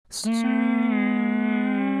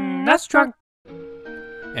SNESdrunk.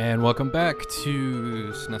 And welcome back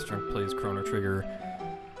to SNESdrunk Plays Chrono Trigger.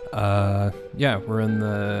 Yeah, we're in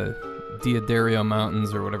the Diadario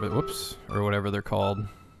Mountains or whatever. Whoops, or whatever they're called.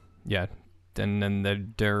 Yeah, and then the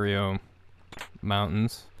Dario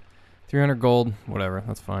Mountains. 300 gold, whatever.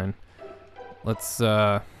 That's fine. Let's.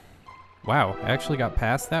 Wow, I actually got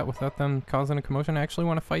past that without them causing a commotion. I actually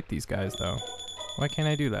want to fight these guys, though. Why can't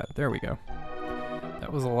I do that? There we go.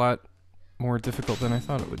 That was a lot more difficult than I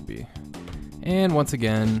thought it would be. And once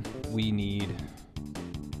again, we need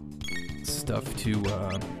stuff to,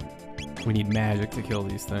 we need magic to kill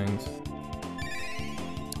these things.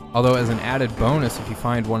 Although as an added bonus, if you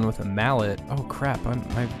find one with a mallet, oh crap,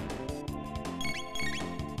 my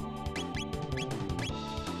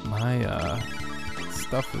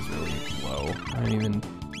stuff is really low. I didn't even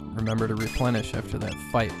remember to replenish after that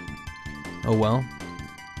fight. Oh well.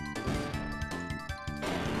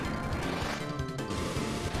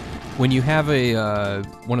 When you have a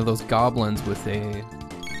one of those goblins with a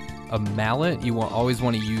mallet, you always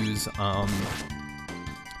want to use what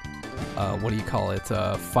do you call it?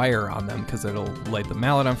 Fire on them, because it'll light the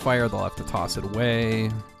mallet on fire. They'll have to toss it away.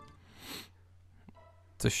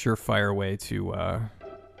 It's a surefire way to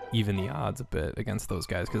even the odds a bit against those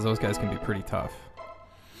guys, because those guys can be pretty tough.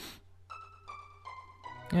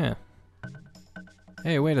 Yeah.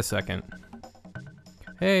 Hey, wait a second.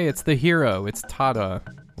 Hey, it's the hero. It's Tada.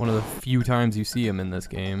 One of the few times you see him in this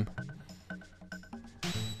game.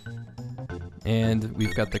 And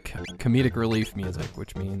we've got the comedic relief music,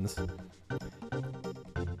 which means,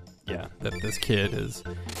 yeah, that this kid is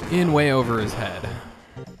in way over his head.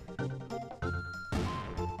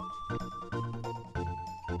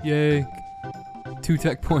 Yay. 2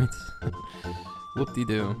 tech points.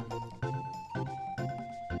 Whoop-de-doo.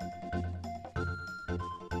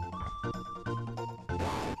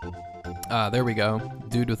 Ah, there we go.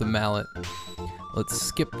 Dude with a mallet. Let's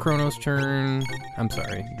skip Chrono's turn. I'm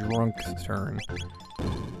sorry, Drunk's turn.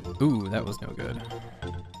 Ooh, that was no good.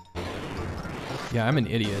 Yeah, I'm an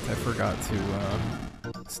idiot. I forgot to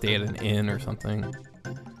stay at an inn or something.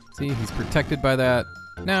 See, he's protected by that.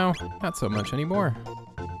 No, not so much anymore.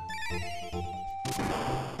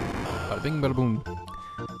 Bada bing, bada boom.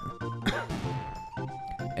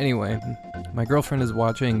 Anyway, my girlfriend is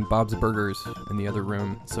watching Bob's Burgers in the other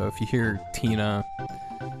room, so if you hear Tina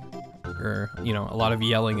or, you know, a lot of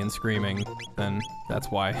yelling and screaming, then that's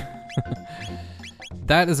why.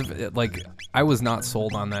 That is, like, I was not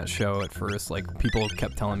sold on that show at first. Like, people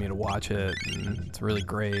kept telling me to watch it, and it's really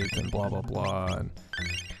great, and blah, blah, blah. And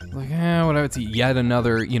like, whatever, it's yet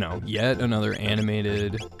another, you know, yet another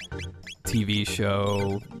animated TV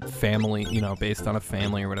show, family, you know, based on a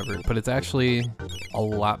family or whatever. But it's actually a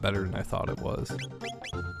lot better than I thought it was.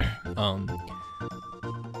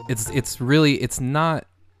 It's really, it's not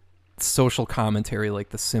social commentary like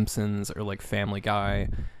The Simpsons or like Family Guy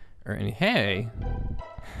or any. Hey,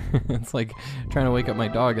 it's like trying to wake up my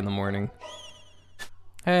dog in the morning.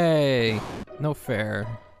 Hey, no fair.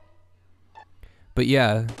 But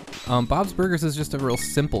yeah, Bob's Burgers is just a real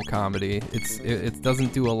simple comedy. It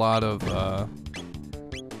doesn't do a lot of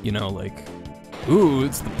you know, like, ooh,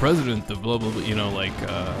 it's the president of blah blah blah, you know, like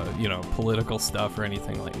you know, political stuff or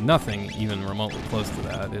anything. Like, nothing even remotely close to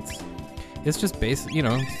that. It's just basic, you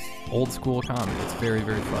know, old school comedy. It's very,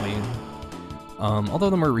 very funny. Although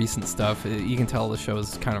the more recent stuff, you can tell the show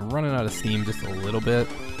is kind of running out of steam just a little bit.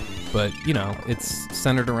 But, you know, it's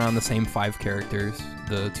centered around the same 5 characters,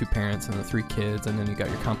 the 2 parents and the 3 kids, and then you got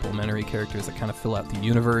your complementary characters that kind of fill out the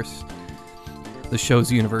universe, the show's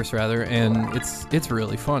universe rather, and it's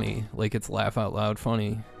really funny. Like, it's laugh out loud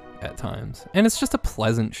funny at times. And it's just a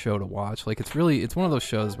pleasant show to watch. Like, it's one of those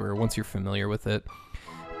shows where once you're familiar with it,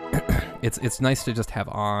 it's nice to just have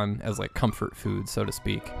on as like comfort food, so to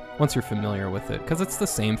speak, once you're familiar with it, because it's the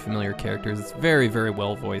same familiar characters. It's very, very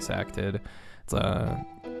well voice acted. It's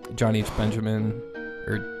John H. Benjamin,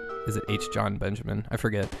 or is it H. John Benjamin? I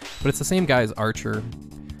forget. But it's the same guy as Archer.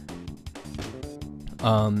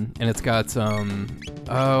 And it's got, oh,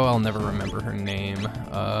 I'll never remember her name,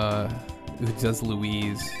 who does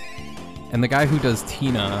Louise. And the guy who does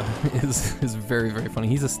Tina is very, very funny.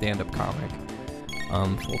 He's a stand-up comic,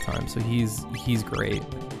 full-time, so he's great.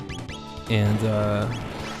 And,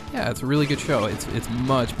 yeah, it's a really good show. It's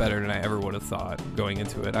much better than I ever would have thought going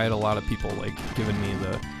into it. I had a lot of people like giving me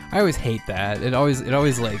I always hate that. It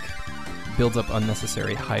always like builds up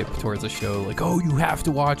unnecessary hype towards a show. Like, oh, you have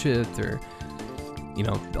to watch it, or, you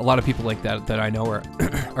know, a lot of people like that I know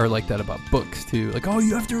are like that about books too. Like, oh,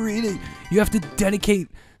 you have to read it. You have to dedicate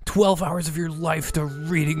 12 hours of your life to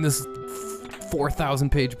reading this 4,000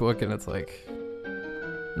 page book, and it's like,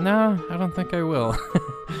 No, I don't think I will.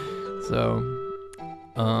 So,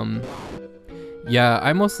 yeah,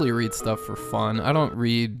 I mostly read stuff for fun.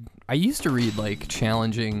 I used to read like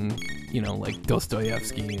challenging, you know, like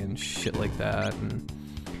Dostoevsky and shit like that,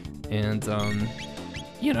 and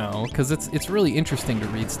you know, because it's really interesting to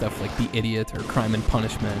read stuff like The Idiot or Crime and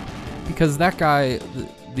Punishment, because that guy,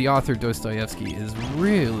 the author Dostoevsky, is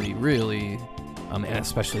really, really, and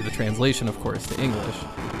especially the translation, of course, to English.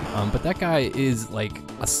 But that guy is like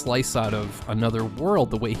a slice out of another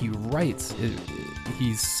world. The way he writes,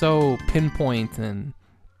 he's so pinpoint, and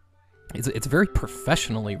it's very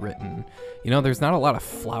professionally written. You know, there's not a lot of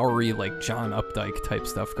flowery, like John Updike type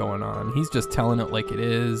stuff going on. He's just telling it like it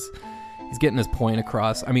is. He's getting his point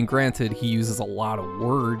across. I mean, granted, he uses a lot of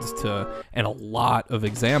words and a lot of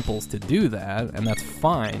examples to do that, and that's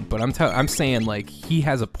fine. But I'm saying, like, he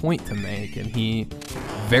has a point to make, and he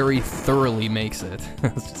very thoroughly makes it.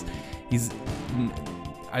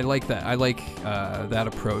 I like that. I like that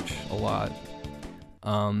approach a lot.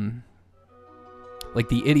 Like,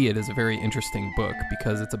 The Idiot is a very interesting book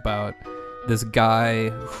because it's about this guy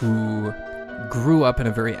who grew up in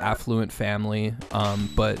a very affluent family,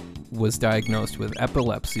 but was diagnosed with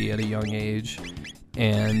epilepsy at a young age,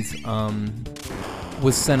 and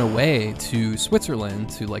was sent away to Switzerland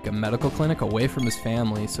to like a medical clinic away from his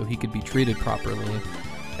family so he could be treated properly.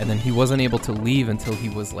 And then he wasn't able to leave until he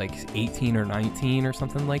was like 18 or 19 or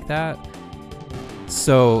something like that.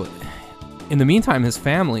 So in the meantime, his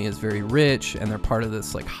family is very rich and they're part of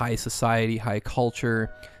this like high society, high culture.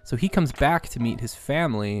 So he comes back to meet his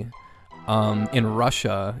family in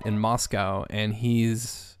Russia, in Moscow, and he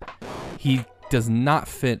does not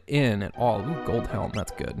fit in at all. Ooh, gold helm,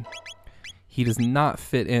 that's good. He does not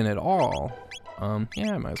fit in at all.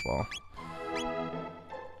 Yeah, I might as well.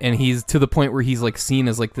 And he's to the point where he's like seen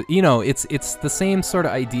as like the, you know, it's the same sort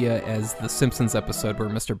of idea as the Simpsons episode where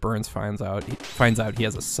Mr. Burns finds out he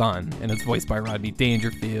has a son, and it's voiced by Rodney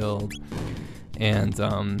Dangerfield. And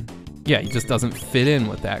yeah, he just doesn't fit in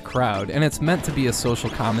with that crowd. And it's meant to be a social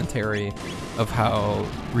commentary of how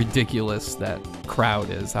ridiculous that crowd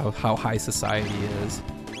is, how high society is.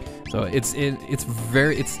 So it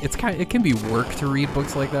can be work to read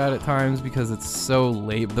books like that at times because it's so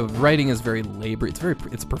the writing is very labored.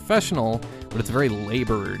 It's professional, but it's very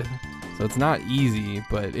labored. So it's not easy,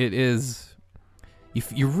 but it is.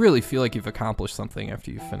 You really feel like you've accomplished something after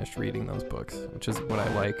you've finished reading those books, which is what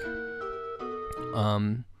I like.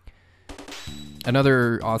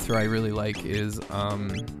 Another author I really like is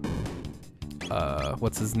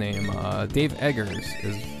what's his name? Dave Eggers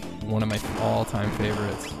is one of my all-time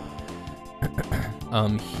favorites.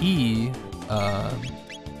 He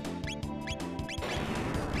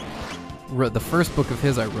wrote the first book of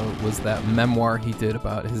his I wrote was that memoir he did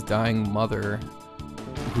about his dying mother,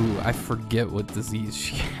 who I forget what disease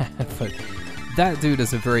she had, but that dude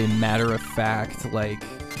is a very matter-of-fact, like,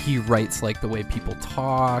 he writes like the way people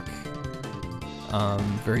talk,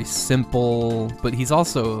 very simple, but he's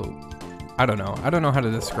also, I don't know how to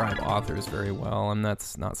describe authors very well, and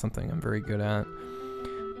that's not something I'm very good at.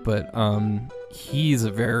 But he's a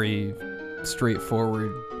very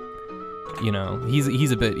straightforward, you know,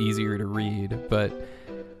 he's a bit easier to read. But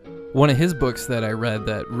one of his books that I read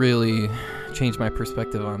that really changed my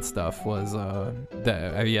perspective on stuff was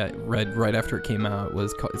that I read right after it came out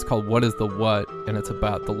it's called What is the What, and it's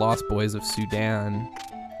about the Lost Boys of Sudan.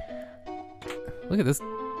 Look at this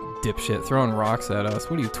dipshit throwing rocks at us.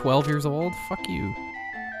 What are you, 12 years old? Fuck you.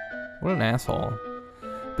 What an asshole.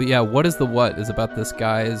 But yeah, What is the What is about this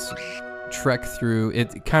guy's trek through.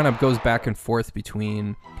 It kind of goes back and forth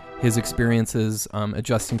between his experiences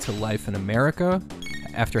adjusting to life in America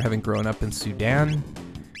after having grown up in Sudan,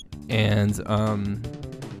 and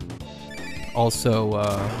also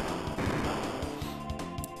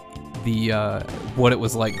what it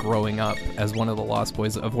was like growing up as one of the Lost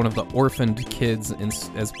Boys, of one of the orphaned kids he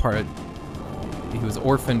was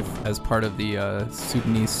orphaned as part of the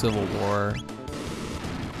Sudanese Civil War.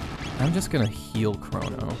 I'm just gonna heal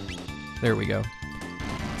Chrono. There we go.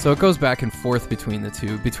 So it goes back and forth between the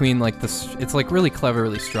two, between like it's like really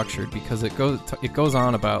cleverly structured because it goes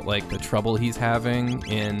on about like the trouble he's having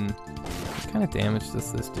in. What kind of damage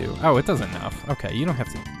does this do? Oh, it does enough. Okay, you don't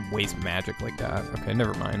have to waste magic like that. Okay,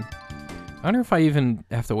 never mind. I wonder if I even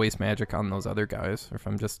have to waste magic on those other guys, or if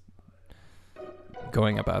I'm just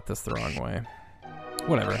going about this the wrong way.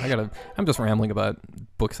 Whatever. I'm just rambling about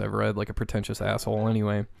books I've read like a pretentious asshole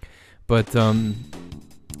anyway. But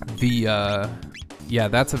yeah,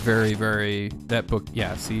 that's a very, very, that book,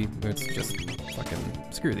 yeah, see, it's just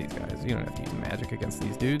fucking, screw these guys. You don't have to use magic against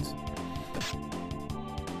these dudes.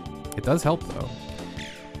 It does help, though.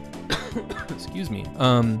 Excuse me.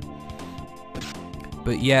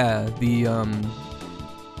 But yeah, the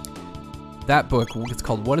that book, it's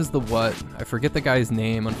called What is the What? I forget the guy's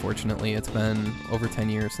name, unfortunately. It's been over 10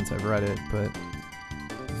 years since I've read it, but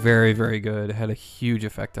very, very good. It had a huge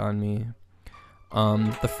effect on me.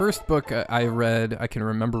 The first book I read, I can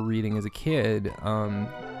remember reading as a kid, I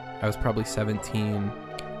was probably 17,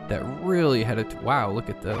 that really had a... Wow, look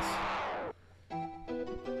at this.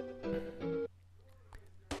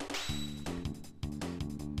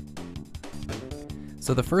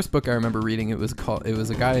 So the first book I remember reading, it was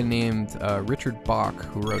a guy named Richard Bach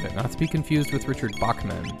who wrote it. Not to be confused with Richard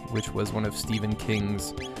Bachman, which was one of Stephen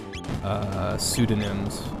King's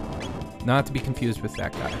pseudonyms. Not to be confused with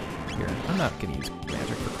that guy. Here, I'm not gonna use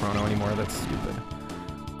magic for Chrono anymore. That's stupid.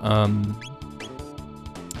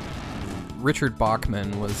 Richard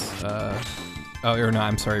Bachman was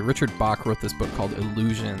Richard Bach wrote this book called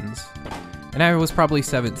Illusions, and I was probably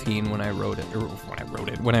 17 when I wrote it, or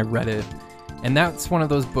when I read it. And that's one of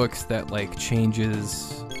those books that, like,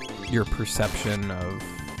 changes your perception of,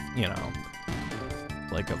 you know,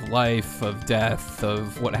 like, of life, of death,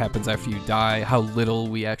 of what happens after you die, how little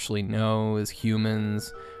we actually know as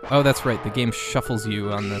humans. Oh, that's right, the game shuffles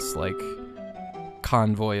you on this, like,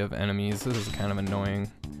 convoy of enemies. This is kind of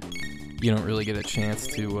annoying. You don't really get a chance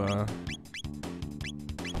to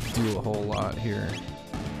do a whole lot here,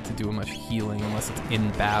 to do much healing unless it's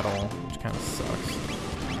in battle, which kind of sucks.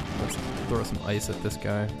 Let's throw some ice at this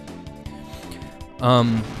guy.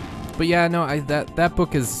 But yeah, no, that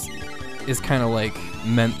book is kind of like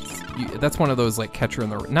meant. That's one of those like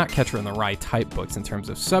not Catcher in the Rye type books in terms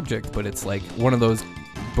of subject, but it's like one of those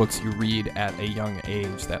books you read at a young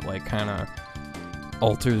age that like kind of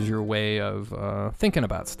alters your way of thinking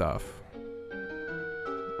about stuff.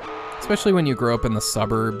 Especially when you grow up in the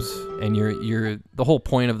suburbs, and the whole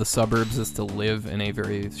point of the suburbs is to live in a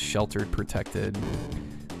very sheltered, protected,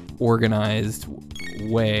 organized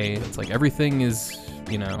way. It's like everything is,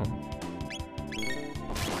 you know,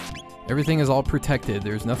 everything is all protected.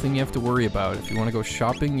 There's nothing you have to worry about. If you want to go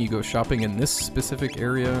shopping, you go shopping in this specific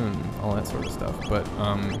area and all that sort of stuff. But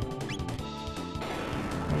what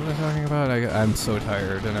was I talking about? I'm so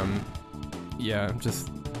tired, and I'm just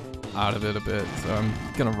out of it a bit, so I'm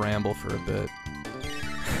gonna ramble for a bit.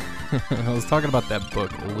 I was talking about that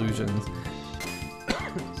book, Illusions.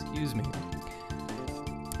 Excuse me.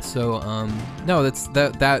 So, no,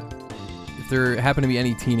 that if there happen to be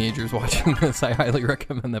any teenagers watching this, I highly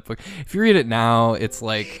recommend that book. If you read it now, it's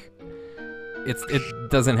like, it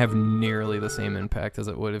doesn't have nearly the same impact as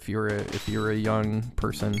it would if you were a young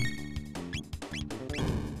person.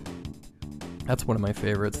 That's one of my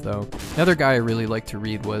favorites, though. Another guy I really liked to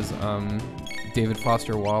read was David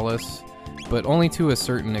Foster Wallace, but only to a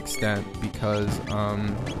certain extent, because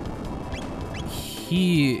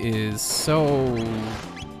he is so...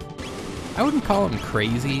 I wouldn't call him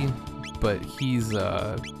crazy, but he's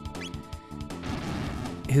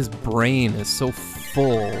his brain is so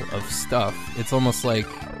full of stuff. It's almost like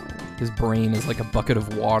his brain is like a bucket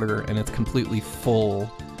of water, and it's completely full,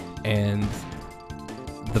 and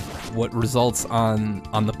what results on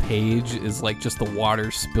the page is like just the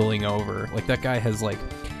water spilling over. Like, that guy has like,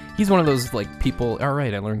 he's one of those like people. All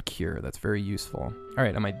right, I learned Cure. That's very useful. All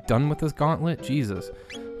right, am I done with this gauntlet? Jesus,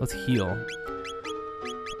 let's heal.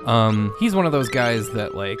 He's one of those guys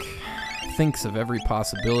that like thinks of every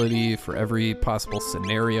possibility for every possible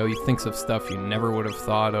scenario. He thinks of stuff you never would have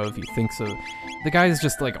thought of. He thinks of, the guy is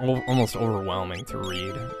just like almost overwhelming to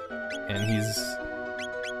read, and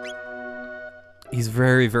he's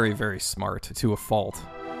very, very, very smart to a fault.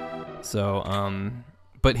 So,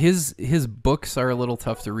 but his books are a little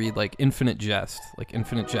tough to read, like Infinite Jest, like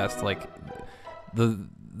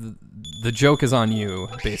the joke is on you,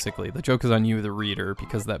 basically. The joke is on you, the reader,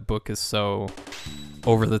 because that book is so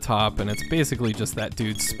over the top, and it's basically just that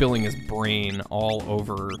dude spilling his brain all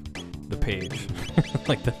over the page.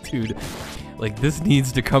 Like, that dude, like, this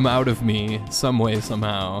needs to come out of me some way,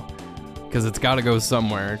 somehow. Because it's got to go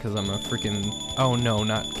somewhere, because I'm a freaking... Oh no,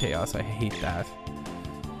 not Chaos. I hate that.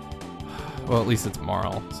 Well, at least it's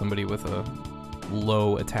Marl. Somebody with a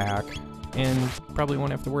low attack. And probably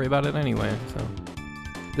won't have to worry about it anyway, so...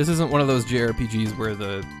 This isn't one of those JRPGs where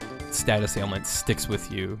the status ailment sticks with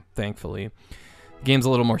you, thankfully. The game's a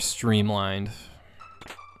little more streamlined.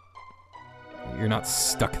 You're not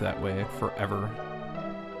stuck that way forever.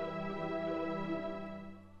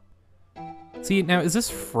 See, now, is this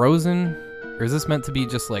frozen? Or is this meant to be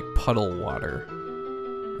just, like, puddle water?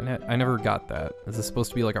 I never got that. Is this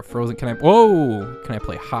supposed to be, like, a frozen... Whoa! Can I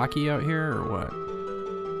play hockey out here, or what?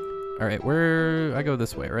 Alright, I go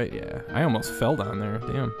this way, right? Yeah. I almost fell down there.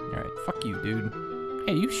 Damn. Alright, fuck you, dude.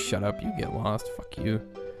 Hey, you shut up. You get lost. Fuck you.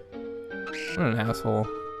 What an asshole.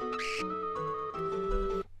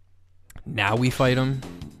 Now we fight him?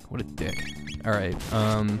 What a dick. Alright,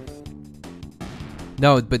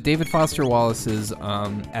 no, but David Foster Wallace's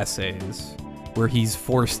essays, where he's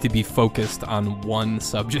forced to be focused on one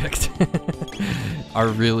subject, are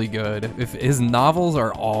really good. If his novels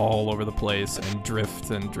are all over the place and drift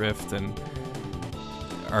and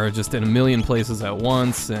are just in a million places at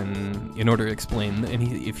once, and in order to explain, and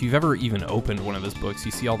if you've ever even opened one of his books,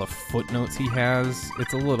 you see all the footnotes he has.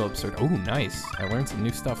 It's a little absurd. Oh, nice. I learned some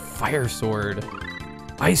new stuff. Fire sword.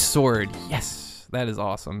 Ice sword. Yes, that is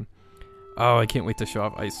awesome. Oh, I can't wait to show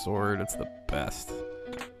off Ice Sword. It's the best.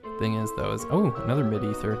 Thing is, though, is... Oh, another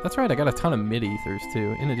mid-ether. That's right, I got a ton of mid-ethers,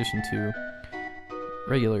 too, in addition to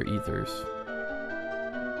regular ethers.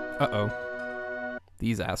 Uh-oh.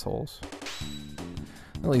 These assholes.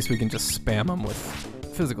 At least we can just spam them with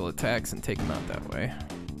physical attacks and take them out that way.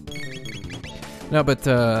 No, but,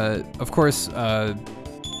 of course,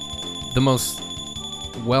 the most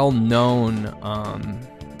well-known,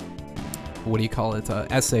 what do you call it,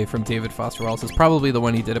 essay from David Foster Wallace is probably the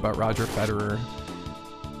one he did about Roger Federer,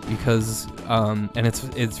 because, and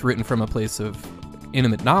it's written from a place of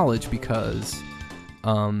intimate knowledge, because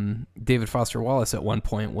David Foster Wallace at one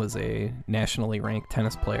point was a nationally ranked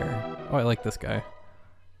tennis player. Oh, I like this guy.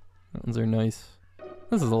 Mountains are nice.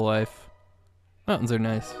 This is a life. Mountains are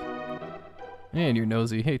nice. And you're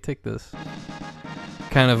nosy. Hey, take this.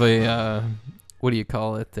 Kind of a, what do you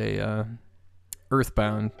call it, a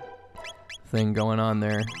Earthbound thing going on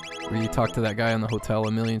there, where you talk to that guy in the hotel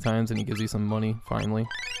a million times and he gives you some money, finally.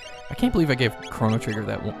 I can't believe I gave Chrono Trigger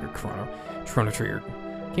that one, or Chrono Trigger.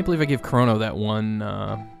 I can't believe I gave Chrono that one,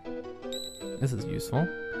 this is useful.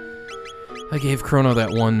 I gave Chrono that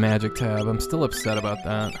one magic tab. I'm still upset about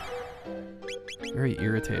that. Very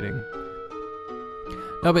irritating.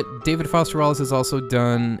 No, but David Foster Wallace has also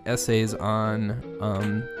done essays on,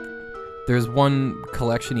 there's one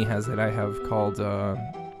collection he has that I have called,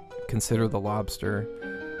 Consider the Lobster,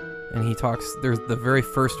 and he talks, there's the very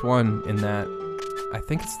first one in that, I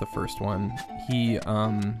think it's the first one, he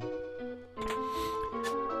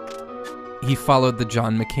followed the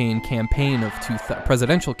John McCain campaign of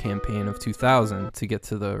presidential campaign of 2000 to get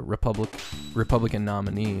to the Republican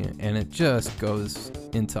nominee, and it just goes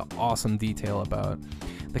into awesome detail about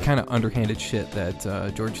the kind of underhanded shit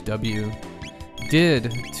that George W.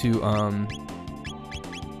 did to,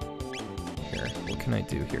 what can I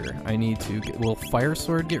do here? I need to get... Will Fire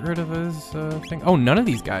Sword get rid of his thing? Oh, none of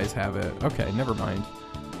these guys have it. Okay, never mind.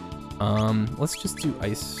 Let's just do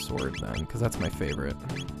Ice Sword then, because that's my favorite.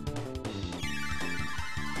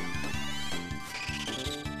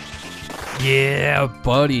 Yeah,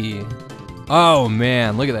 buddy! Oh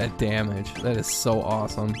man, look at that damage. That is so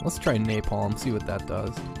awesome. Let's try Napalm, see what that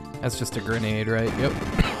does. That's just a grenade, right? Yep.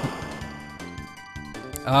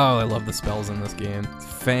 Oh, I love the spells in this game. It's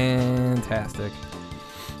fantastic.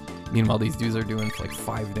 Meanwhile, these dudes are doing like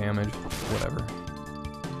 5 damage. Whatever.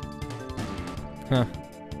 Huh.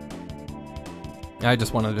 I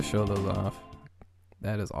just wanted to show those off.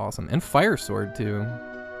 That is awesome. And Fire Sword, too.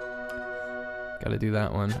 Gotta do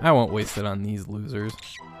that one. I won't waste it on these losers.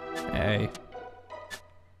 Hey.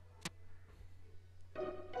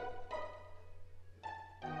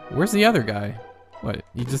 Where's the other guy? What?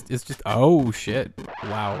 It's just, oh shit.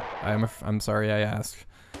 Wow. I'm sorry I asked.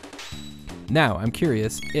 Now, I'm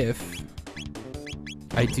curious if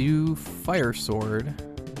I do Fire Sword,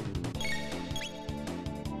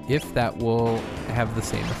 if that will have the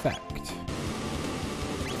same effect.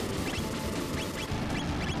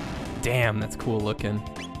 Damn, that's cool looking.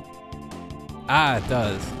 Ah, it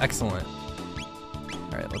does. Excellent.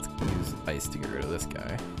 Alright, let's use ice to get rid of this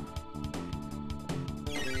guy.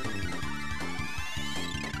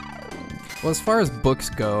 Well, as far as books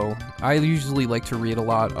go, I usually like to read a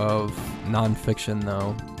lot of nonfiction,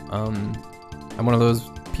 though. I'm one of those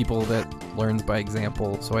people that learns by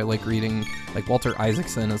example, so I like reading, like Walter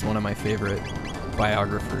Isaacson is one of my favorite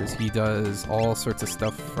biographers. He does all sorts of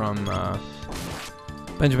stuff from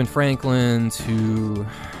Benjamin Franklin to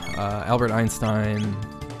Albert Einstein.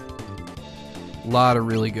 A lot of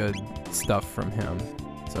really good stuff from him.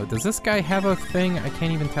 So does this guy have a thing? I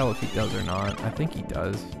can't even tell if he does or not. I think he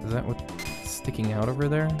does. Is that what's sticking out over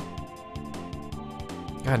there?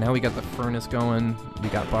 God, now we got the furnace going. We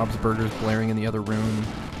got Bob's Burgers blaring in the other room.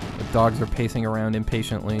 The dogs are pacing around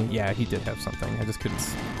impatiently. Yeah, he did have something. I just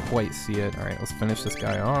couldn't quite see it. All right, let's finish this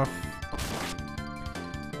guy off.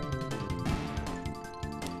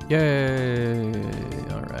 Yay!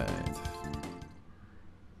 All right.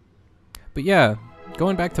 But yeah,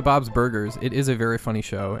 Going back to Bob's Burgers, it is a very funny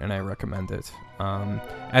show, and I recommend it.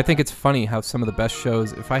 I think it's funny how some of the best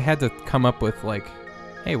shows, if I had to come up with, like,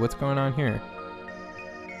 hey, what's going on here?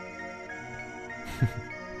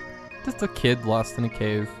 Just a kid lost in a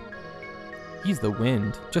cave. He's the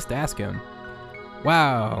wind. Just ask him.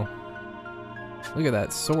 Wow. Look at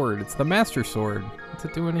that sword. It's the Master Sword. What's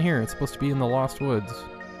it doing here? It's supposed to be in the Lost Woods.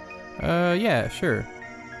 Yeah, sure.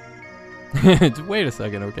 Wait a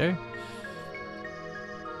second, okay?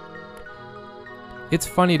 It's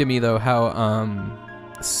funny to me, though, how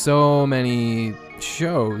so many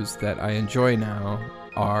shows that I enjoy now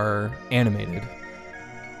are animated.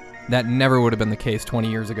 That never would have been the case 20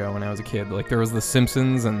 years ago when I was a kid. Like, there was The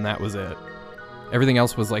Simpsons, and that was it. Everything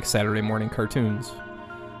else was, like, Saturday morning cartoons.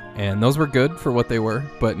 And those were good for what they were,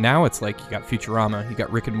 but now it's like you got Futurama, you got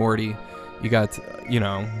Rick and Morty, you got, you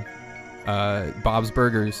know, Bob's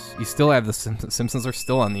Burgers. You still have The Simpsons are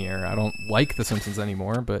still on the air. I don't like The Simpsons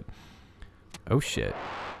anymore, but... oh shit.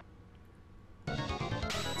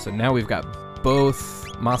 So now we've got both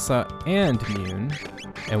Masa and Mune,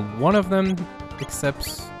 and one of them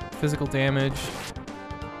accepts physical damage,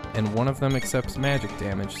 and one of them accepts magic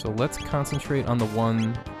damage. So let's concentrate on the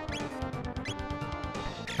one...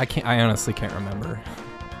 I honestly can't remember.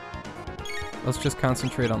 Let's just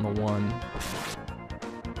concentrate on the one.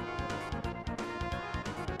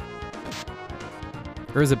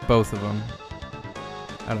 Or is it both of them?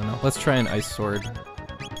 I don't know. Let's try an ice sword.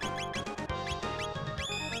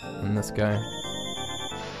 And this guy.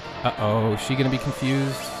 Uh-oh, is she gonna be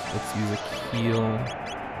confused? Let's use a heal.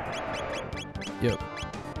 Yep.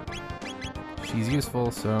 She's useful,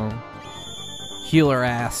 so... heal her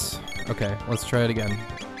ass. Okay, let's try it again.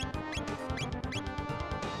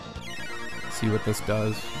 See what this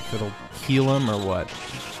does. If it'll heal him or what.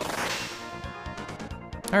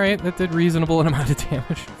 Alright, that did reasonable amount of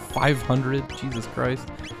damage. 500, Jesus Christ.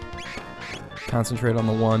 Concentrate on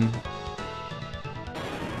the one.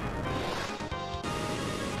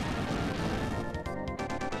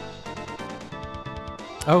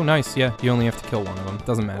 Oh, nice, yeah, you only have to kill one of them.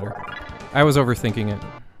 Doesn't matter. I was overthinking it.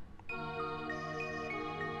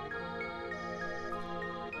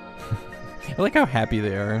 I like how happy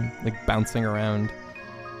they are, like bouncing around.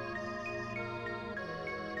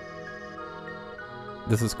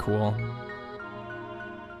 This is cool.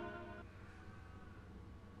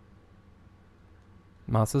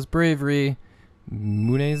 Masa's bravery,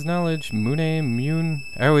 Mune's knowledge, Mune.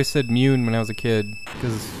 I always said Mune when I was a kid,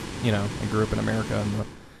 because, you know, I grew up in America and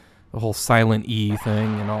the whole silent E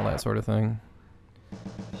thing and all that sort of thing.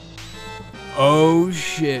 Oh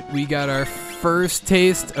shit, we got our first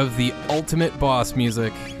taste of the ultimate boss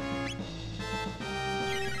music.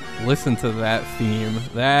 Listen to that theme.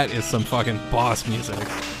 That is some fucking boss music.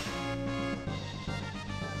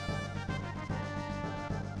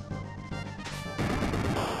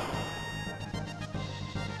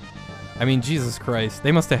 I mean, Jesus Christ.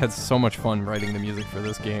 They must have had so much fun writing the music for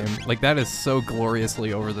this game. Like, that is so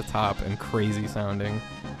gloriously over the top and crazy sounding.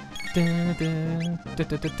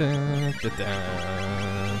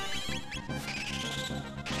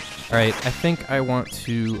 Alright, I think I want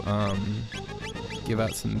to give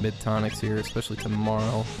out some mid-tonics here, especially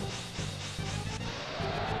tomorrow.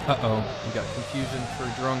 Uh-oh, we got confusion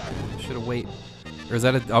for drunk. Should have wait. Or is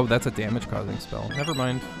that a... oh, that's a damage-causing spell. Never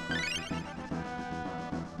mind.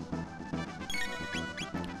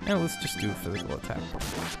 Yeah, let's just do a physical attack.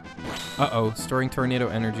 Uh-oh, storing tornado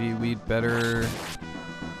energy. We'd better...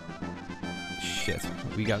 shit,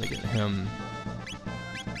 we gotta get him.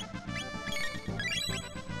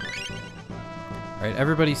 Alright,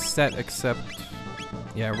 everybody's set except...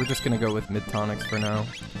 yeah, we're just gonna go with mid-tonics for now.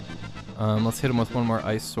 Let's hit him with one more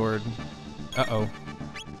ice sword. Uh-oh.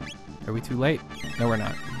 Are we too late? No, we're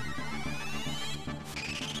not.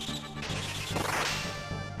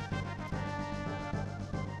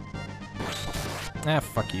 Ah,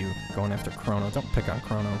 fuck you. Going after Chrono. Don't pick on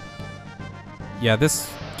Chrono. Yeah,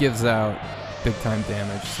 this gives out big-time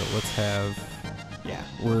damage, so let's have... yeah,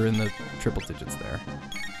 we're in the triple digits there.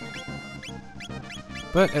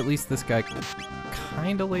 But at least this guy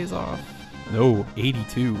kinda lays off. No,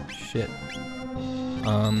 82. Shit.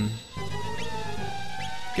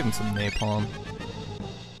 Give him some napalm.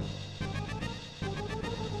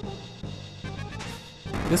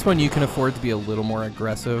 This one you can afford to be a little more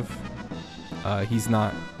aggressive. He's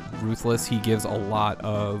not ruthless. He gives a lot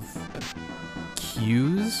of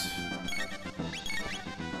cues.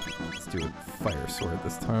 Let's do a fire sword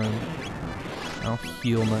this time. I'll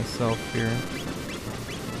heal myself here.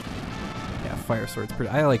 Yeah, fire sword's pretty...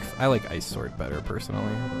 I like ice sword better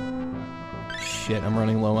personally. Shit, I'm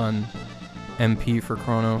running low on MP for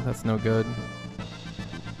Chrono. That's no good.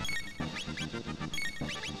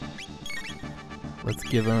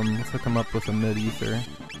 let's hook him up with a mid-ether.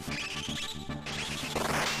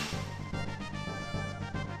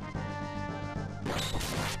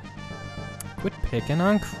 Quit picking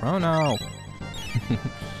on Chrono!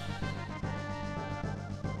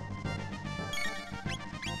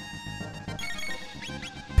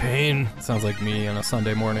 Pain! Sounds like me on a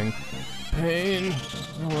Sunday morning. Pain!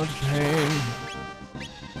 So much pain.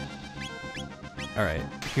 Alright,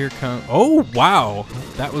 here comes... Oh, wow!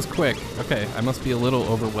 That was quick. Okay, I must be a little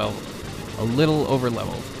overleveled.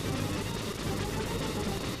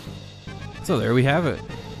 So there we have it.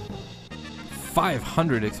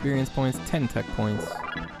 500 experience points, 10 tech points.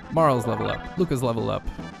 Marl's level up. Luca's level up.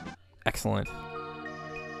 Excellent.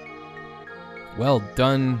 Well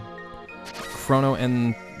done, Chrono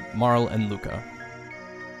and Marl and Luca.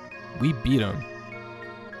 We beat them.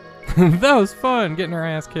 That was fun, getting our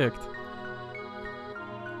ass kicked.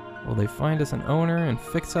 Will they find us an owner and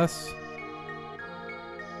fix us?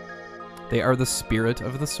 They are the spirit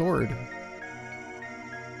of the sword.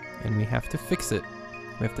 And we have to fix it.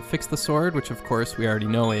 We have to fix the sword, which of course we already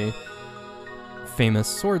know a famous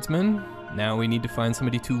swordsman. Now we need to find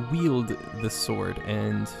somebody to wield this sword,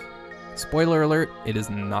 and spoiler alert, it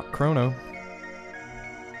is not Chrono.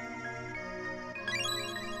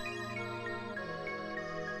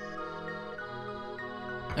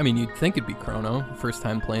 I mean, you'd think it'd be Chrono, first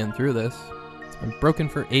time playing through this. It's been broken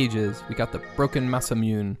for ages. We got the broken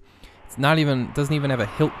Masamune. It's not even, doesn't even have a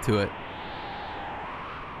hilt to it.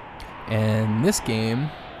 And this game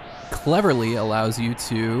cleverly allows you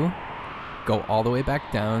to go all the way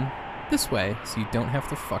back down this way, so you don't have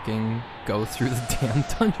to fucking go through the damn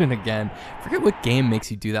dungeon again. Forget what game makes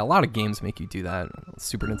you do that. A lot of games make you do that.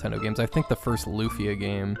 Super Nintendo games. I think the first Lufia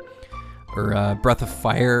game, or Breath of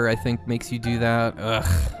Fire, I think makes you do that. Ugh,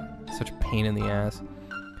 such a pain in the ass.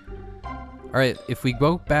 Alright, if we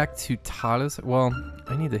go back to Tada's... Well,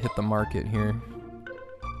 I need to hit the market here.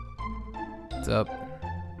 What's up?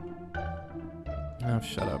 Oh,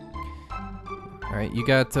 shut up. Alright, you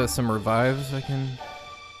got some revives I can...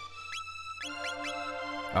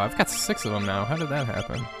 Oh, I've got 6 of them now. How did that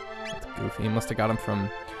happen? That's goofy. You must have got them from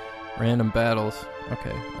random battles.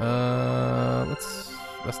 Okay, let's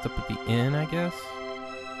rest up at the inn, I guess.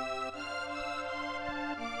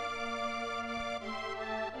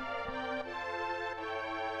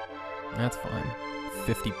 That's fine.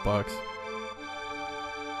 50 bucks.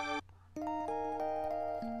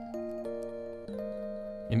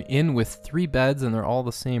 An inn with 3 beds, and they're all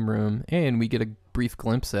the same room. And we get a brief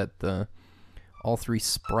glimpse at the all 3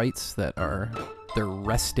 sprites that are they're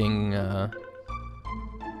resting. Oh,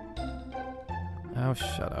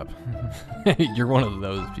 shut up! You're one of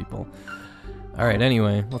those people. All right.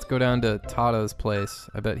 Anyway, let's go down to Tada's place.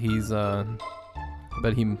 I bet he's.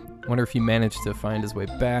 Wonder if he managed to find his way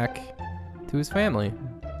back to his family.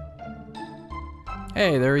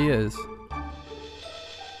 Hey, there he is.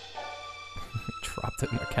 Dropped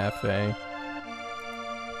it in a cafe.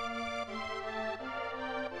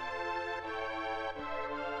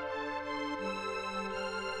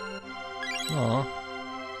 Aw.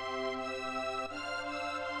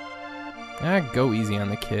 Go easy on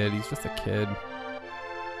the kid. He's just a kid.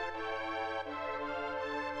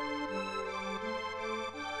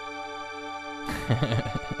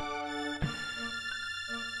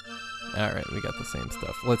 Alright, we got the same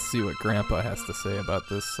stuff. Let's see what Grandpa has to say about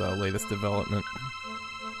this latest development.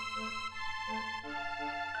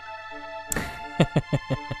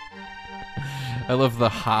 I love the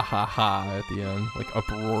ha ha ha at the end, like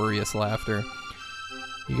uproarious laughter.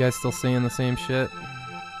 You guys still saying the same shit?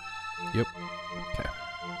 Yep. Okay.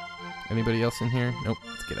 Anybody else in here? Nope.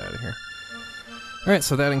 Let's get out of here. Alright,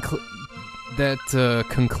 so that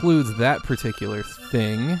concludes that particular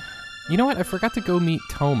thing. You know what? I forgot to go meet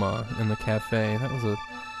Toma in the cafe. That was a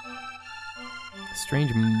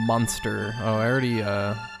strange monster. Oh, I already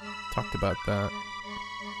talked about that.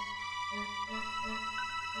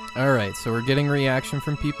 Alright, so we're getting reaction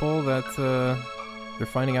from people that they're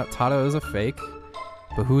finding out Tada is a fake.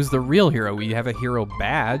 But who's the real hero? We have a hero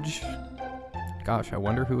badge. Gosh, I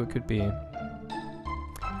wonder who it could be.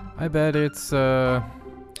 I bet it's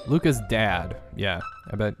Luca's dad. Yeah,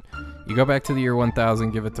 I bet you go back to the year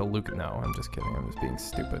 1000, give it to Luca. No, I'm just kidding. I'm just being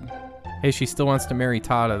stupid. Hey, she still wants to marry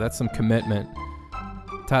Tada. That's some commitment.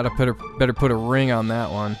 Tada better put a ring on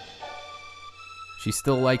that one. She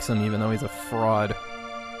still likes him even though he's a fraud.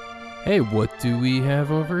 Hey, what do we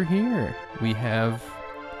have over here? We have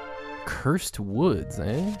Cursed Woods,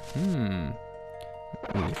 eh?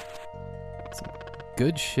 Some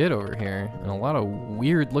good shit over here, and a lot of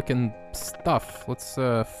weird looking stuff. Let's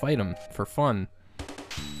fight them for fun.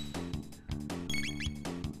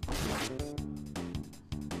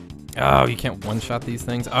 Oh, you can't one-shot these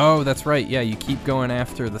things? Oh, that's right. Yeah, you keep going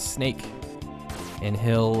after the snake, and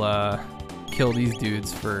he'll kill these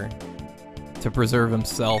dudes to preserve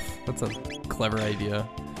himself. That's a clever idea.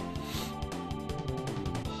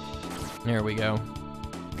 There we go.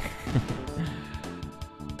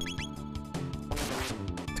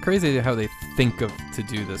 It's crazy how they think to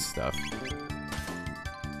do this stuff.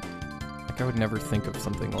 Like, I would never think of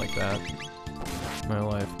something like that in my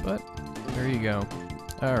life, but there you go.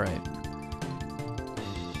 All right.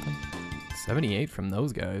 78 from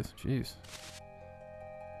those guys. Jeez.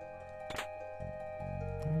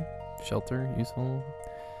 Shelter, useful.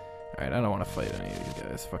 Alright, I don't want to fight any of these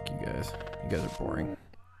guys. Fuck you guys. You guys are boring.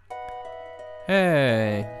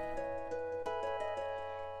 Hey!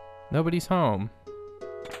 Nobody's home.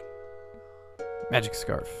 Magic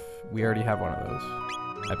scarf. We already have one of those,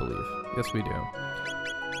 I believe. Yes, we do.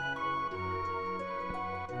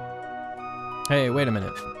 Hey, wait a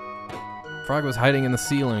minute. Frog was hiding in the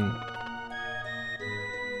ceiling.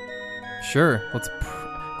 Sure, let's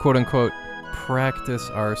quote-unquote practice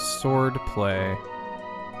our sword play.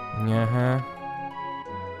 Uh-huh.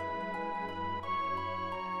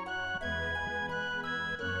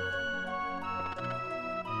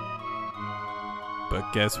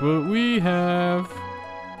 But guess what we have?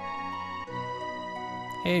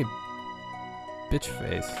 Hey, bitch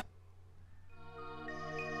face.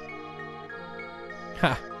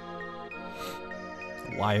 Ha!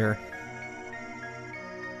 Liar.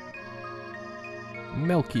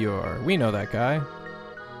 Melchior. We know that guy.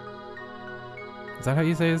 Is that how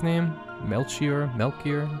you say his name? Melchior?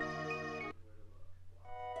 Melchior?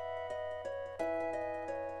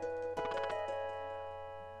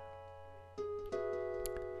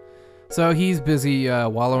 So he's busy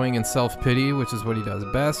wallowing in self-pity, which is what he does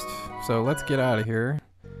best. So let's get out of here.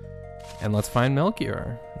 And let's find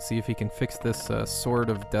Melchior. And see if he can fix this sword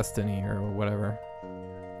of destiny or whatever.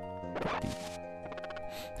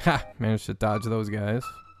 Ha! Managed to dodge those guys.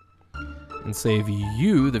 And save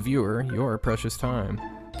you, the viewer, your precious time.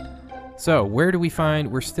 So, where do we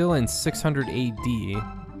find... We're still in 600 AD.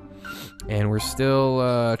 And we're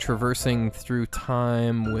still traversing through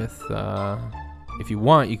time with... if you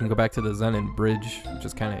want, you can go back to the Zenon Bridge, which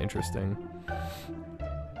is kind of interesting.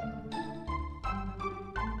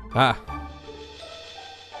 Ah!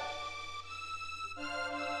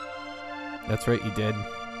 That's right, you did.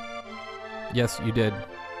 Yes, you did.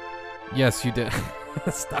 Yes, you did.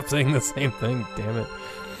 Stop saying the same thing, damn it.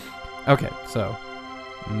 Okay, so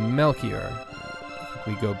Melchior.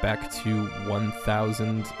 We go back to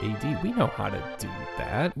 1000 AD. We know how to do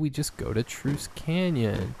that. We just go to Truce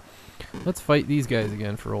Canyon. Let's fight these guys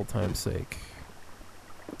again for old time's sake.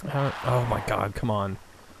 Oh my god, come on.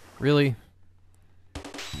 Really?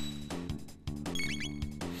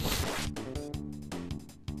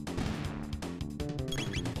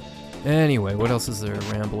 Anyway, what else is there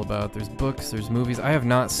to ramble about? There's books, there's movies. I have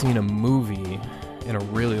not seen a movie in a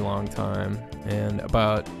really long time, and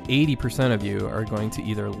about 80% of you are going to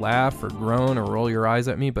either laugh or groan or roll your eyes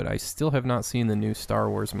at me, but I still have not seen the new Star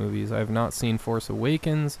Wars movies. I have not seen Force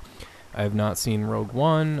Awakens. I have not seen Rogue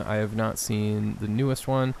One. I have not seen the newest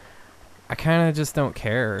one. I kind of just don't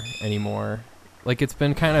care anymore. Like, it's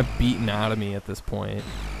been kind of beaten out of me at this point.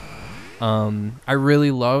 I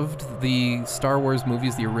really loved the Star Wars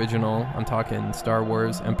movies, the original. I'm talking Star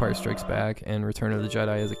Wars, Empire Strikes Back, and Return of the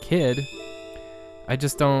Jedi as a kid. I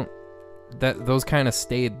just don't... Those kind of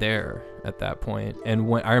stayed there at that point. And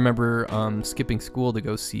when I remember skipping school to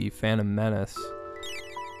go see Phantom Menace.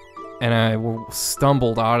 And I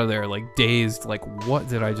stumbled out of there, like, dazed, like, what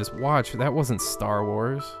did I just watch? That wasn't Star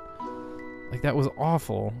Wars. Like, that was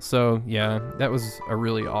awful. So, yeah, that was a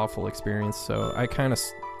really awful experience. So I kind of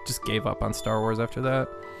just gave up on Star Wars after that.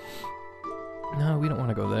 No, we don't want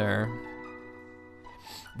to go there.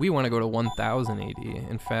 We want to go to 1000 AD.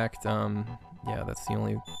 In fact, yeah, that's the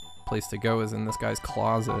only place to go is in this guy's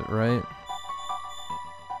closet, right?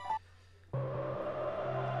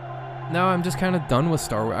 No, I'm just kind of done with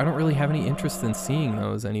Star Wars. I don't really have any interest in seeing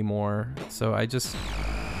those anymore. So I don't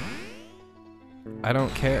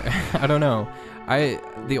care. I don't know.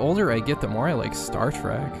 The older I get, the more I like Star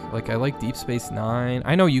Trek. Like, I like Deep Space Nine.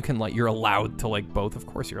 I know you can like, you're allowed to like both. Of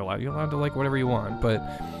course you're allowed. You're allowed to like whatever you want. But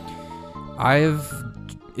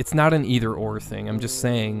it's not an either or thing. I'm just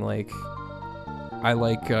saying, like, I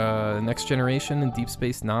like Next Generation and Deep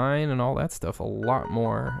Space Nine and all that stuff a lot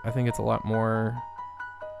more. I think it's a lot more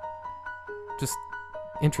just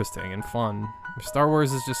interesting and fun. Star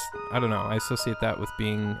Wars is just, I don't know. I associate that with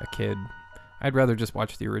being a kid. I'd rather just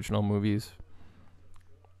watch the original movies.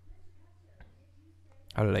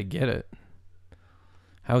 How did I get it?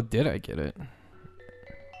 How did I get it?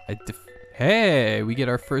 Hey, we get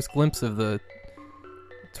our first glimpse of the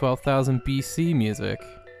 12,000 BC music.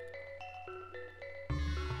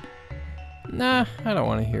 Nah, I don't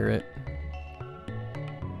want to hear it.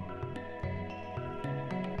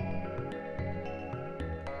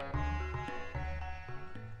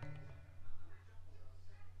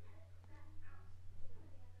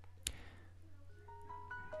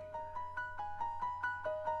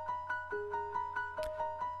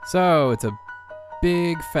 So, it's a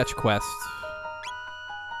big fetch quest.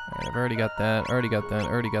 Alright, I've already got that, already got that,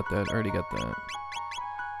 already got that, already got that.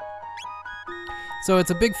 So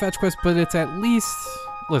it's a big fetch quest, but it's at least...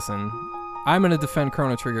 Listen, I'm gonna defend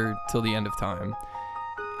Chrono Trigger till the end of time.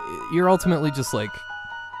 You're ultimately just, like,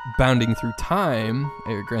 bounding through time.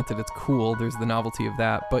 Granted, it's cool, there's the novelty of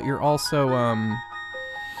that, but you're also,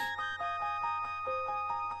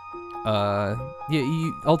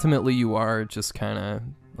 ultimately you are just kind of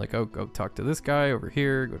like, oh, go talk to this guy over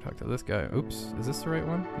here, go talk to this guy. Oops, is this the right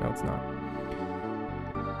one? No, it's not.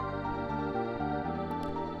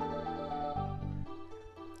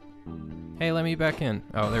 Hey, let me back in.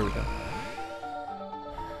 Oh, there we go.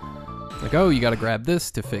 It's like, oh, you gotta grab this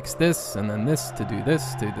to fix this, and then this to do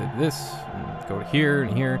this, to do this, and go to here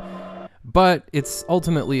and here. But it's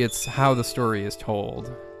ultimately, it's how the story is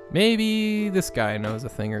told. Maybe this guy knows a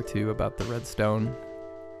thing or two about the redstone.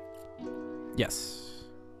 Yes.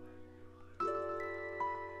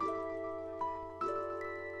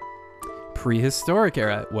 Prehistoric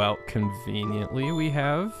era. Well, conveniently, we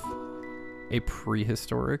have a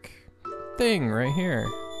prehistoric thing right here.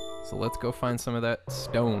 So let's go find some of that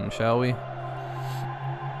stone, shall we?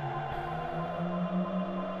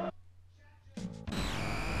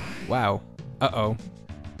 Wow. Uh-oh.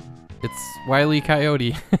 It's Wile E.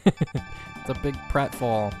 Coyote. It's a big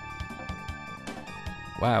pratfall.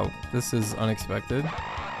 Wow, this is unexpected.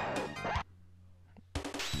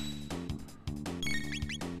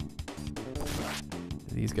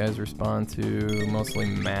 These guys respond to mostly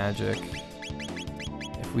magic.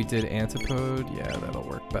 If we did Antipode, yeah, that'll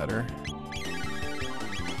work better.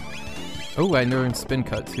 Oh, I learned Spin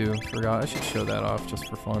Cut too. Forgot, I should show that off just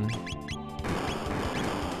for fun.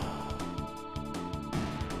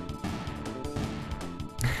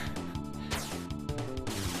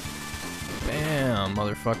 Bam,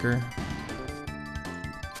 motherfucker.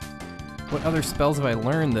 What other spells have I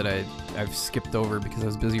learned that I've skipped over because I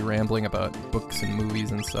was busy rambling about books and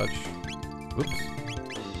movies and such? Whoops.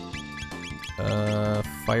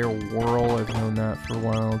 Fire Whirl, I've known that for a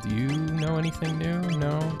while. Do you know anything new?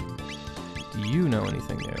 No. Do you know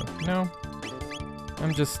anything new? No.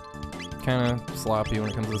 I'm just kind of sloppy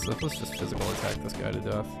when it comes to this stuff. Let's just physical attack this guy to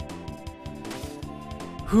death.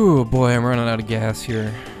 Whew, boy, I'm running out of gas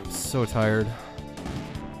here. I'm so tired.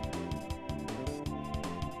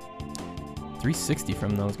 360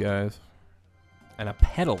 from those guys. And a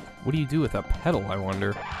pedal. What do you do with a pedal, I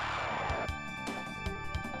wonder?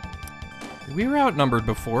 We were outnumbered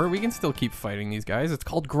before. We can still keep fighting these guys. It's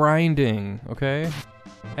called grinding, okay?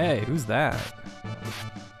 Hey, who's that?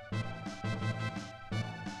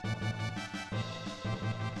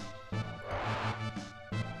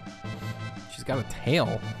 She's got a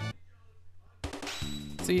tail.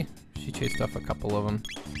 See? She chased off a couple of them.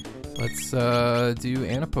 Let's do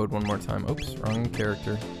Antipode one more time. Oops, wrong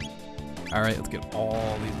character. Alright, let's get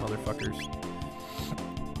all these motherfuckers.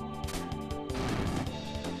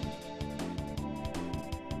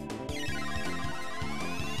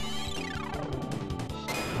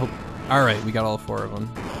 Oh, alright, we got all four of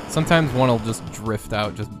them. Sometimes one will just drift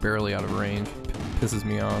out, just barely out of range. Pisses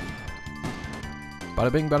me off.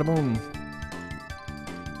 Bada bing, bada boom.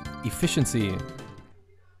 Efficiency.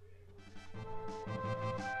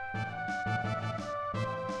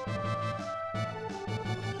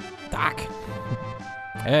 Doc.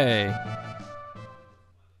 Hey.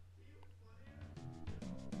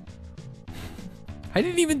 I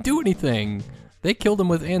didn't even do anything. They killed him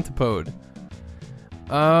with Antipode.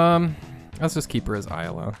 Let's just keep her as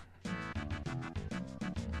Isla.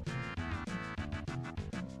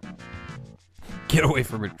 Get away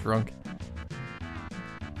from her, drunk.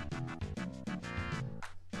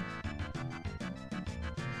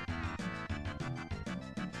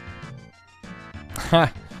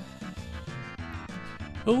 Ha!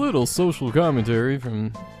 A little social commentary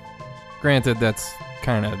from... Granted, that's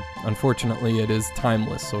kind of... Unfortunately, it is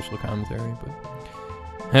timeless social commentary,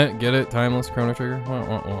 but... Get it? Timeless Chrono Trigger? Wah,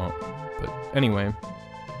 wah, wah. But anyway...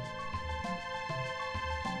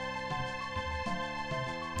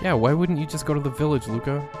 Yeah, why wouldn't you just go to the village,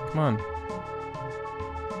 Luca? Come on.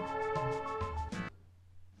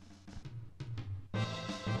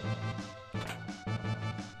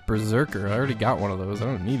 Berserker. I already got one of those. I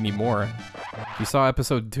don't need any more. If you saw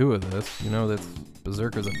episode 2 of this, you know that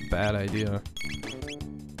Berserker's a bad idea.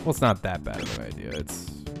 Well, it's not that bad of an idea.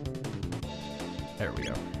 It's... There we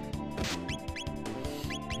go.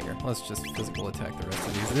 Here, let's just physical attack the rest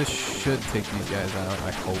of these. This should take these guys out,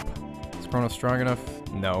 I hope. Is Chrono strong enough?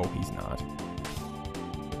 No, he's not.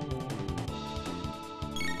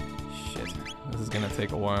 Shit. This is gonna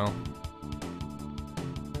take a while.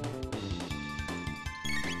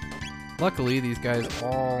 Luckily, these guys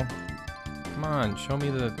all... Come on, show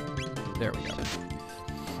me the... There we go.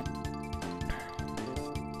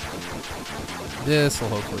 This will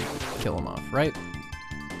hopefully kill him off, right?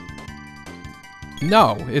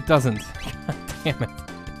 No, it doesn't. God damn it.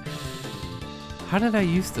 How did I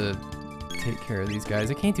used to take care of these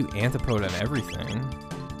guys? I can't do antipode on everything.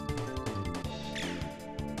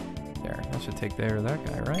 There, that should take care of that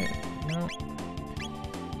guy, right? No.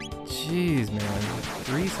 Jeez, man.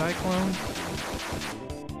 3 Cyclone?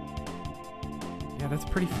 Yeah, that's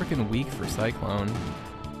pretty freaking weak for Cyclone.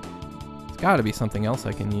 There's gotta be something else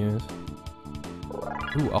I can use.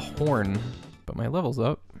 Ooh, a horn. But my level's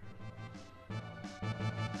up.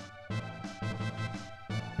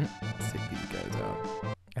 Let's take these guys out.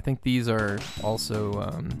 I think these are also,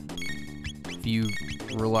 if you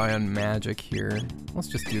rely on magic here, let's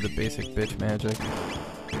just do the basic bitch magic.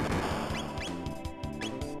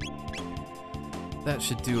 That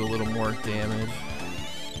should do a little more damage.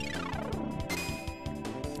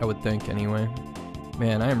 I would think, anyway.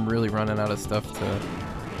 Man, I am really running out of stuff to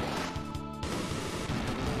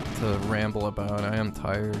ramble about. I am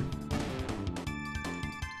tired.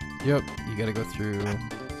 Yep, you gotta go through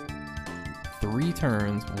 3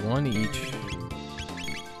 turns, 1 each.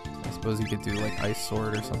 I suppose you could do like Ice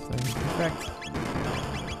Sword or something. In fact,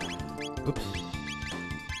 oops.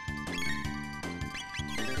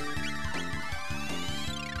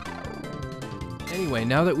 Anyway,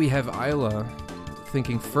 now that we have Isla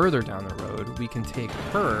thinking further down the road, we can take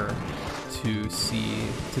her to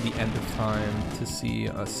the end of time to see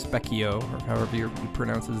Specchio, or however you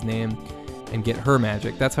pronounce his name, and get her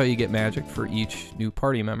magic. That's how you get magic for each new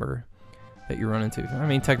party member that you run into. I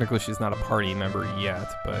mean, technically she's not a party member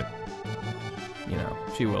yet, but, you know,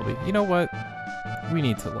 she will be. You know what? We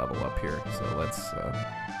need to level up here, so let's...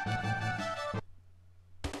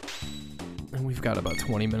 And we've got about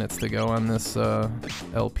 20 minutes to go on this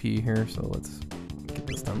LP here, so let's get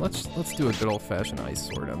this done. Let's do a good old-fashioned Ice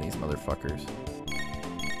Sword on these motherfuckers.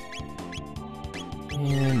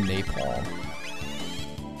 And Napalm.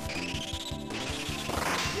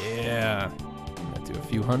 Yeah. Do a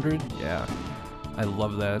few hundred. Yeah. I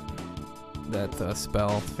love that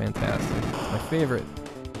spell. It's fantastic. It's my favorite.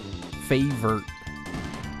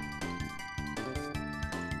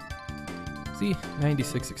 See,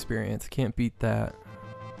 96 experience. Can't beat that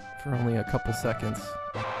for only a couple seconds.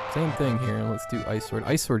 Same thing here. Let's do Ice Sword.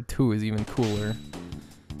 Ice Sword 2 is even cooler.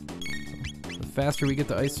 So the faster we get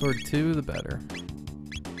to Ice Sword 2, the better.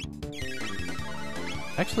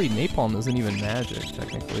 Actually, Napalm isn't even magic,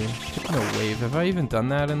 technically. Taking a wave. Have I even done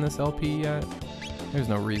that in this LP yet? There's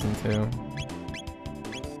no reason to.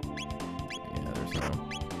 Yeah, there's no.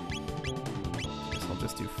 Guess I'll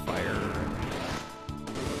just do fire.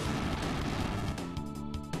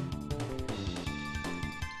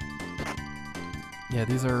 Yeah,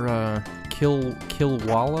 these are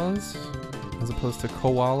Kilwalas as opposed to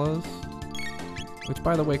koalas. Which,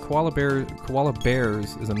 by the way, koala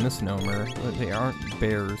bears is a misnomer. They aren't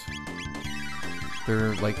bears.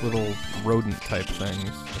 They're like little rodent type things.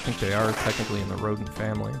 I think they are technically in the rodent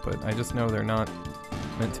family, but I just know they're not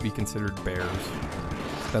meant to be considered bears.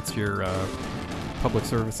 That's your public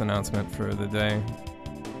service announcement for the day.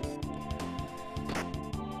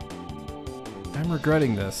 I'm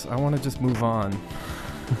regretting this. I want to just move on.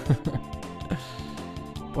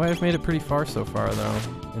 Boy, I've made it pretty far so far, though,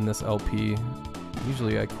 in this LP.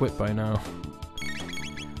 Usually I quit by now.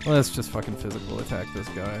 Well, let's just fucking physical attack this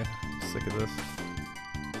guy. I'm sick of this.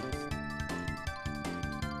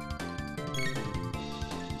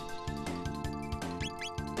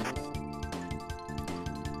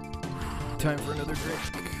 Time for another drink.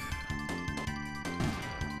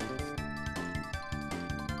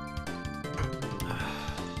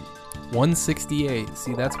 $168.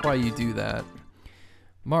 See, that's why you do that.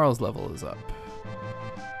 Marl's level is up.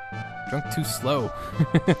 Drunk too slow.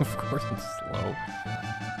 Of course I'm slow.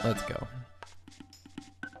 Let's go.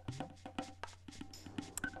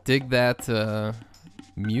 Dig that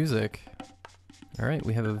music. Alright,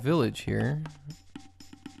 we have a village here.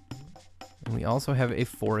 And we also have a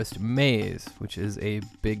forest maze, which is a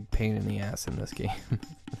big pain in the ass in this game.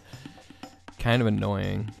 Kind of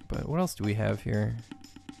annoying. But what else do we have here?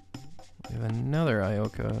 We have another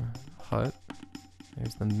Ioka hut.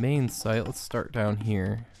 There's the main site. Let's start down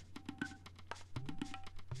here.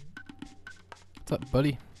 What's up,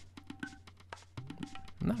 buddy?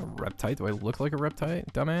 I'm not a reptite. Do I look like a reptite,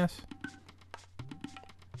 dumbass?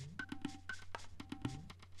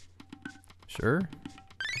 Sure.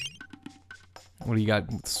 What do you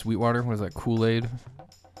got? Sweetwater? What is that? Kool-Aid?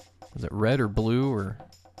 Is it red or blue or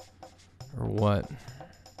what?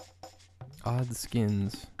 Odd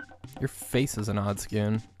skins. Your face is an odd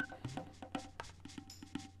skin.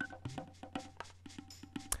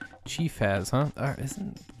 Chief has, huh?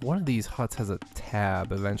 Isn't one of these huts has a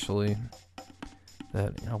tab eventually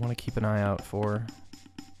that I want to keep an eye out for?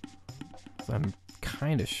 I'm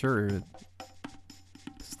kind of sure this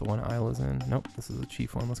is the one Isla's in. Nope, this is the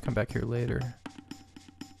chief one. Let's come back here later.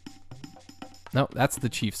 No, that's the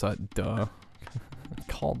chief's hut. Duh.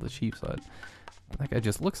 Called the chief's hut. That guy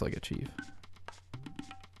just looks like a chief.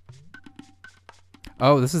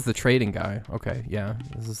 Oh, this is the trading guy. Okay, yeah.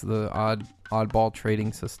 This is the oddball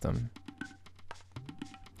trading system.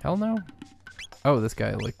 Hell no. Oh, this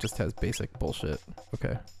guy like just has basic bullshit.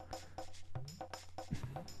 Okay.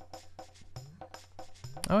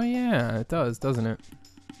 Oh yeah, it does, doesn't it?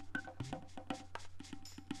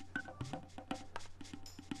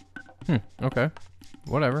 Okay.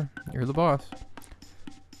 Whatever. You're the boss.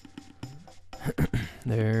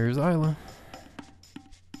 There's Isla.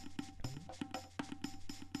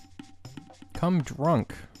 Come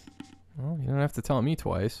drunk. Well, you don't have to tell me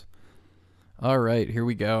twice. Alright, here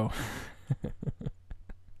we go.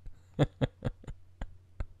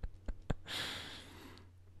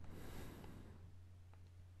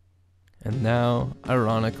 And now,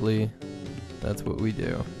 ironically, that's what we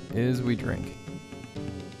do, is we drink.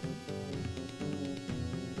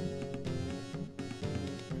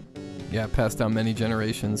 Yeah, passed down many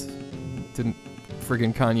generations. Didn't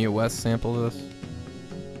friggin' Kanye West sample this?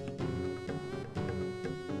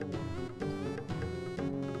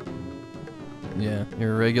 Yeah,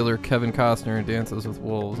 your regular Kevin Costner dances with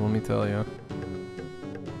wolves, let me tell you.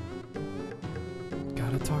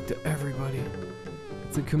 Gotta talk to everybody.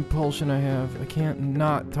 It's a compulsion I have. I can't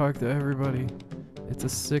not talk to everybody. It's a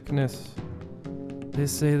sickness. They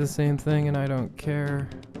say the same thing and I don't care.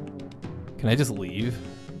 Can I just leave?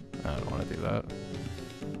 I don't want to do that.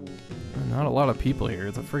 Not a lot of people here.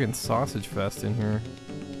 It's a friggin' sausage fest in here.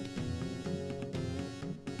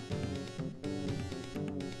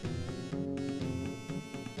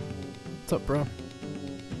 What's up, bro?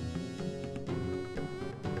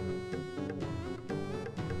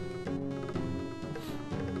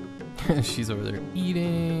 She's over there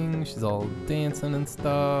eating. She's all dancing and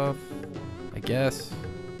stuff, I guess.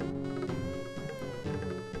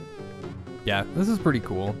 Yeah, this is pretty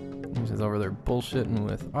cool. She's over there bullshitting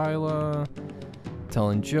with Isla,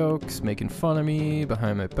 telling jokes, making fun of me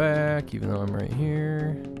behind my back, even though I'm right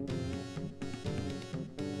here.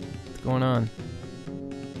 What's going on?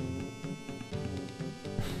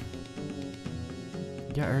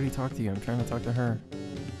 Yeah, I already talked to you. I'm trying to talk to her.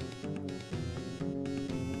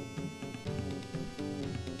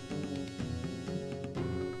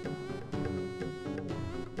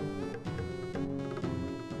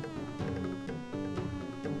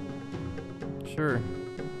 Sure.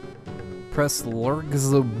 Press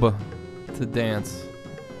lurgzb to dance.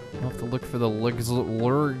 I'll have to look for the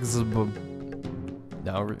lurgzb.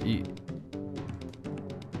 No,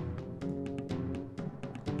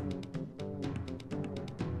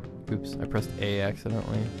 oops, I pressed A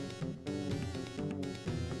accidentally.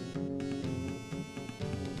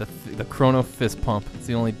 The Chrono fist pump. It's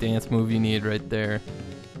the only dance move you need right there.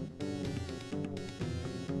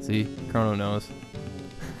 See, Chrono knows.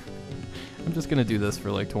 I'm just gonna do this for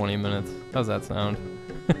like 20 minutes. How's that sound?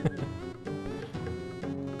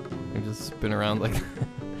 And just spin around like that.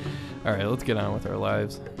 Alright, let's get on with our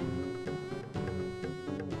lives.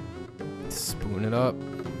 Spoon it up.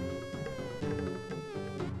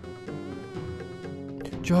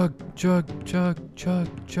 Chug, chug, chug,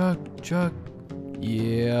 chug, chug, chug.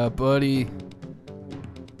 Yeah, buddy.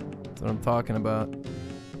 That's what I'm talking about.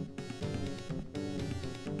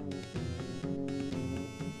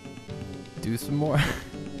 Do some more.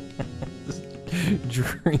 Just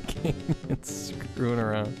drinking and screwing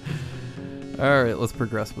around. Alright, let's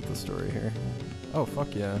progress with the story here. Oh,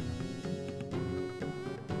 fuck yeah.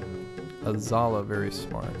 Azala, very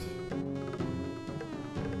smart.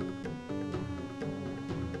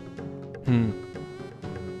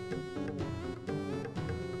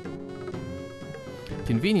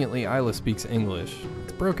 Conveniently, Isla speaks English.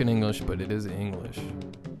 It's broken English, but it is English.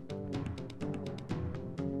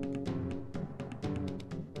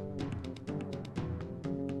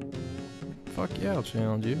 Fuck yeah, I'll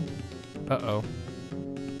challenge you. Uh-oh.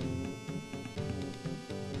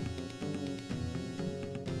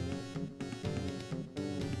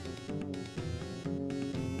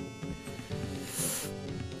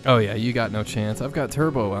 Oh yeah, you got no chance. I've got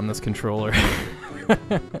turbo on this controller.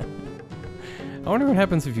 I wonder what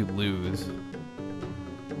happens if you lose.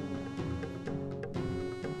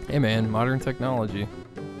 Hey man, modern technology.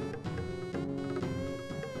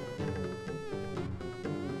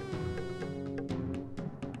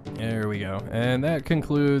 There we go. And that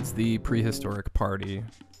concludes the prehistoric party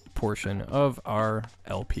portion of our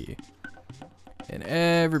LP. And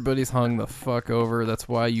everybody's hung the fuck over. That's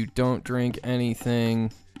why you don't drink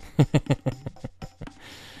anything.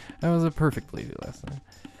 That was a perfect lady last night.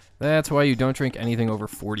 That's why you don't drink anything over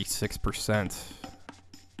 46%.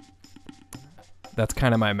 That's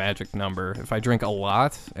kind of my magic number. If I drink a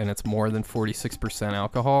lot and it's more than 46%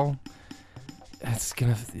 alcohol, that's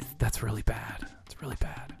really bad. It's really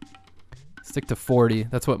bad. Stick to 40.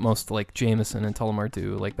 That's what most like Jameson and Tullamore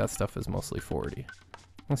do. Like that stuff is mostly 40.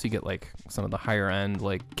 Unless you get like some of the higher end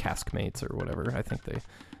like cask mates or whatever. I think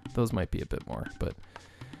those might be a bit more, but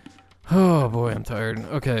oh boy, I'm tired.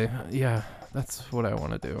 Okay, yeah, that's what I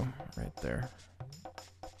want to do right there.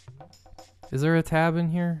 Is there a tab in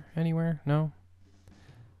here anywhere? No?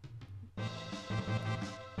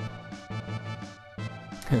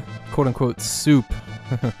 Quote unquote soup.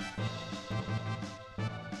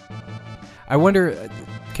 I wonder,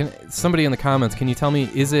 can somebody in the comments, can you tell me,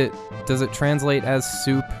 does it translate as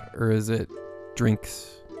soup or is it drinks?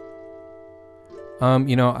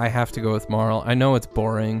 You know, I have to go with Marl. I know it's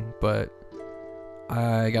boring, but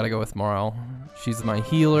I gotta go with Marl. She's my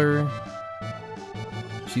healer.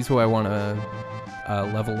 She's who I want to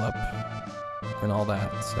level up and all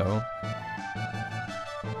that, so.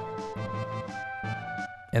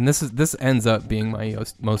 And this ends up being my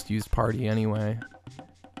most used party anyway.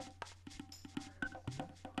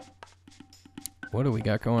 What do we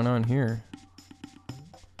got going on here?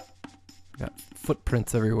 Got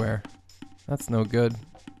footprints everywhere. That's no good.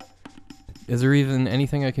 Is there even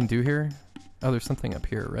anything I can do here? Oh, there's something up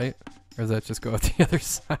here, right? Or does that just go out the other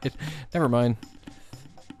side? Never mind.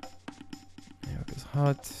 Yoga's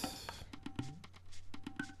hut.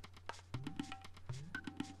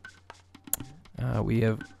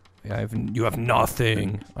 You have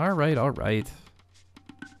nothing. All right, all right.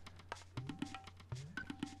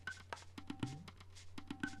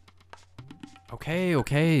 Okay,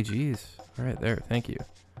 okay, jeez. All right, there, thank you.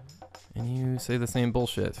 And you say the same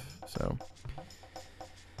bullshit, so.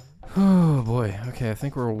 Oh boy, okay, I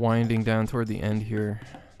think we're winding down toward the end here.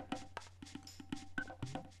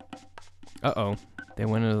 Uh-oh, they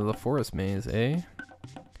went into the forest maze, eh?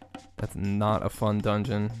 That's not a fun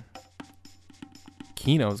dungeon.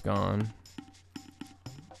 Kino's gone.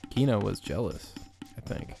 Kino was jealous, I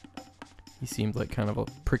think. He seemed like kind of a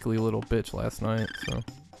prickly little bitch last night, so.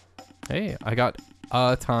 Hey, I got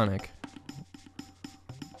a tonic.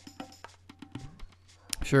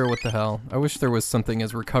 Sure, what the hell. I wish there was something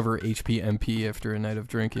as recover HP MP after a night of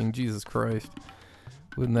drinking. Jesus Christ.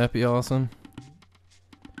 Wouldn't that be awesome?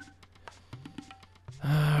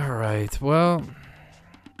 Alright, well.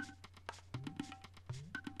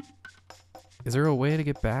 Is there a way to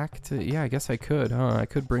get back to... Yeah, I guess I could, huh? I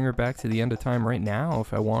could bring her back to the end of time right now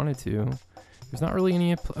if I wanted to. There's not really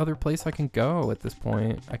any other place I can go at this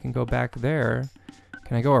point. I can go back there.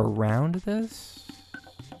 Can I go around this?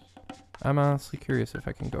 I'm honestly curious if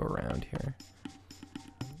I can go around here.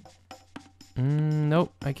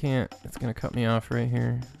 Nope, I can't. It's gonna cut me off right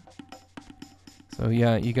here. So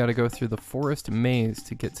yeah, you gotta go through the forest maze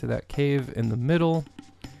to get to that cave in the middle.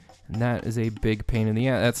 And that is a big pain in the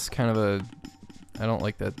ass. That's kind of a... I don't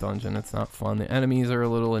like that dungeon. It's not fun. The enemies are a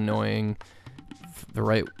little annoying. The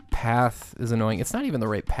right path is annoying. It's not even the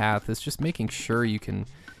right path. It's just making sure you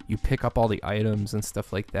pick up all the items and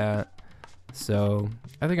stuff like that. So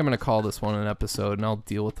I think I'm gonna call this one an episode, and I'll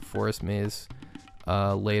deal with the forest maze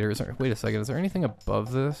later. Wait a second. Is there anything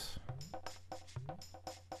above this?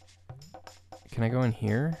 Can I go in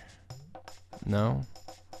here? No.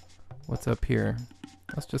 What's up here?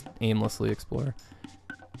 Let's just aimlessly explore.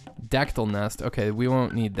 Dactyl nest. Okay, we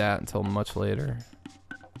won't need that until much later.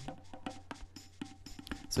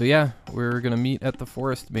 So yeah, we're gonna meet at the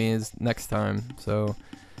forest maze next time. So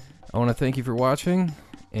I want to thank you for watching,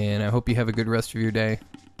 and I hope you have a good rest of your day.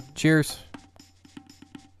 Cheers!